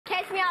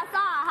Catch me outside,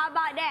 how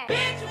about that?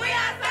 Bitch, we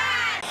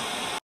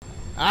outside!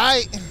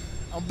 Alright,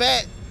 I'm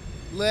back.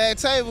 Little at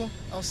table.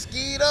 I'm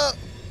skied up.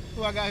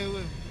 Who I got here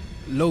with me?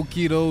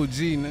 LoKeyDaOg,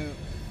 nigga.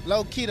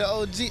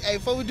 LoKeyDaOg. Hey,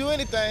 before we do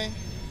anything,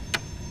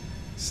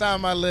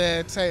 sign my little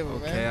at table,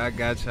 man. Okay, I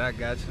got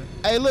you.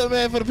 Hey, look,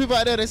 man, for the people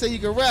out there that say you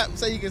can rap,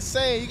 say you can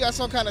sing, you got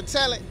some kind of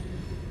talent,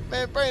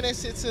 man, bring that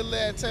shit to the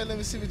little at table. Let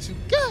me see what you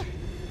got.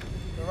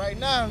 But right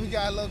now, we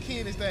got LoKey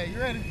in this thing. You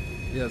ready?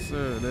 Yes,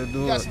 sir. Let's do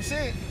it. You got some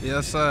shit?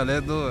 Yes, sir.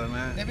 Let's do it,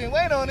 man. They been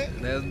waiting on it.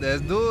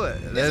 Let's do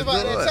it. It's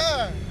about that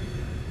time.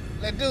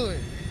 Let's do it.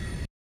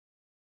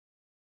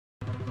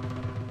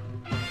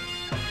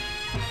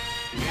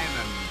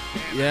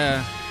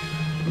 Yeah,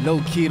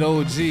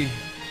 LoKeyDaOg.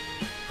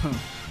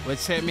 Well,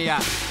 check me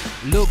out.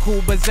 Look who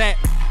was at.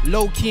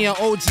 Low-key in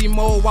OG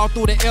mode, walk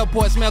through the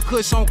airport, smell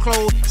kush on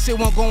clothes. Shit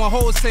wasn't going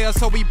wholesale,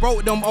 so we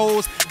broke them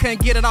O's.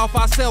 Couldn't get it off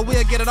ourselves,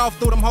 we'll get it off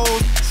through them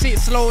hoes. Shit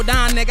slowed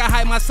down, nigga,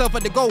 hyped myself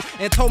at the go.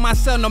 And told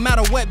myself, no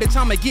matter what, bitch,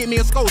 I'ma get me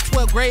a score.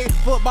 12th grade,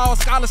 football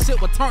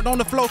scholarship was turned on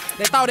the floor.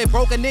 They thought it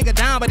broke a nigga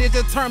down, but it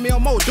just turned me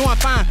on more. Doing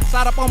fine,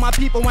 side up on my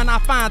people when I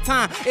find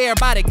time.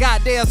 Everybody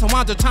got theirs, so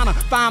I'm just tryna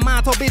find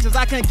mine. Told bitches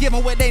I couldn't give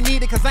them what they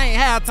needed, cause I ain't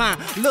have time.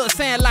 Look,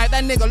 saying like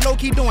that nigga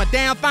low-key doing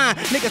damn fine.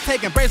 Niggas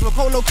taking breaks with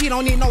cold low-key,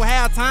 don't need no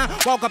halftime.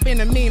 Walk up in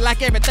the mean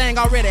like everything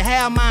already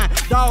have mine.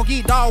 Dog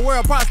eat dog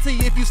world, props to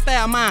you if you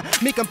stab mine.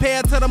 Me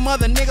compared to the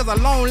mother niggas,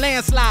 a long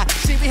landslide.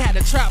 Shit, we had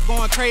the trap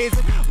going crazy.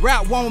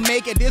 Rap won't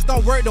make it, this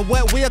don't work the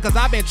what will, cause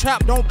I been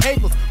trapped on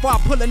papers. Before I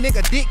pull a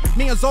nigga dick,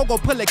 me and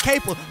Zogo pull a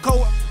caper.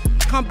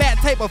 Combat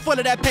taper full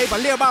of that paper.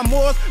 Live by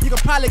Moors, you can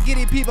probably get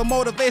these people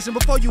motivation.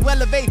 Before you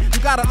elevate, you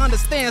gotta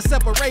understand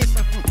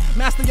separation.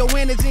 Master your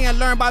energy and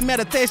learn by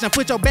meditation.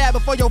 Put your bad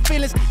before your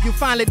feelings, you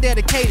finally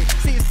dedicated.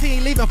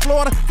 16 leaving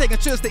Florida, taking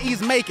trips to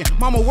East Macon.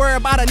 Mama worried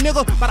about a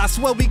nigga, but I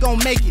swear we gon'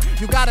 make it.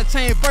 You gotta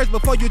change first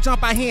before you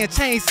jump out here and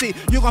change shit.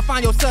 You gon'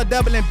 find yourself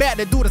doubling back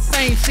to do the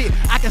same shit.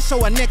 I can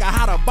show a nigga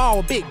how to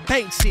ball big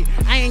bank shit.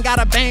 I ain't got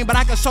a bang, but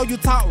I can show you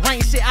talk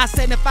rank shit. I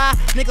 75,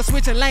 nigga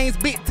switching lanes,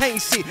 big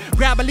tank shit.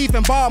 Grab a leaf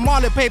and ball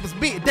Marley papers,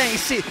 big dang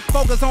shit.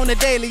 Focus on the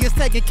daily, it's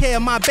taking care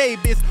of my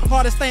babies.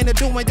 Hardest thing to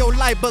do in your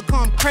life,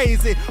 become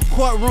crazy.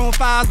 Courtroom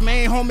files,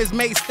 main homies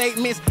make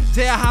statements.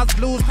 Jailhouse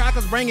blues,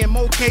 crackers bringing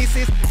more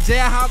cases.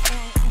 Jailhouse.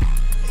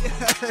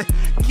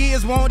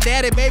 Kids want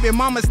daddy, baby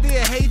mama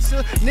still hate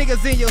you.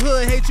 Niggas in your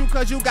hood hate you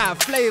cause you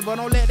got flavor.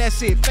 Don't let that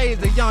shit phase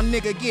the young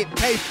nigga get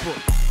paper.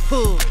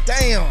 Hood.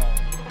 Damn.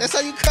 That's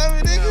how you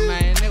coming, nigga? Yeah,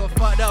 man, nigga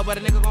fucked up, but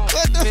a nigga gon'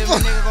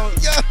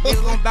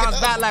 nigga gon' bounce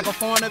back like a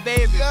foreigner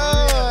baby. Yo,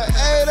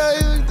 I ain't know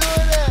you was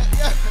doing that.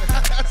 Yo,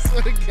 I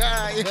swear to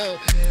God, yo.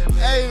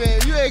 Yeah, hey,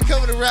 man, you ain't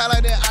coming to rap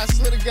like that. I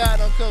swear to God,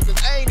 don't come,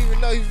 cause I ain't even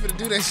know you finna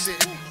do that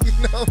shit. You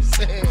know what I'm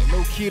saying?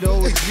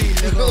 LoKeyDaOg,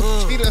 nigga.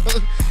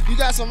 LoKeyDaOg. You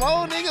got some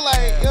old nigga,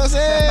 like, you know what I'm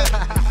saying?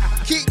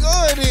 Keep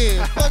going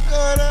then. Fuck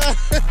going on?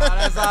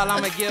 That's all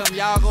I'ma give them.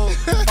 Y'all go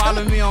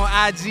follow me on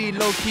IG,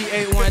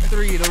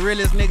 LoKey813, the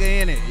realest nigga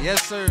in it.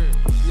 Yes, sir.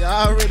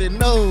 Y'all already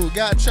know.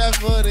 Got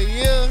trap of the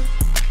year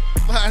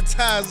 5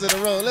 times in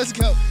a row. Let's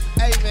go.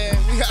 Hey, man,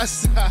 we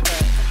outside.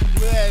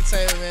 Glad to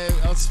tell you, man.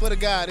 I swear to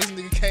God, this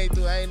nigga came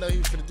through. I ain't know he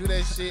was finna do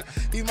that shit.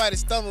 He might have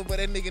stumbled, but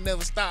that nigga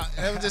never stopped.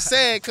 I'm just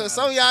saying, cause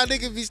some of y'all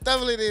niggas be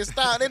stumbling and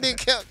stop. That nigga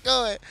kept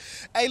going.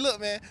 Hey, look,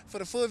 man, for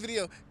the full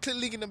video, click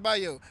the link in the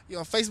bio. You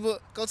on Facebook,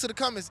 go to the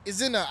comments. It's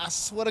in there. I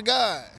swear to God.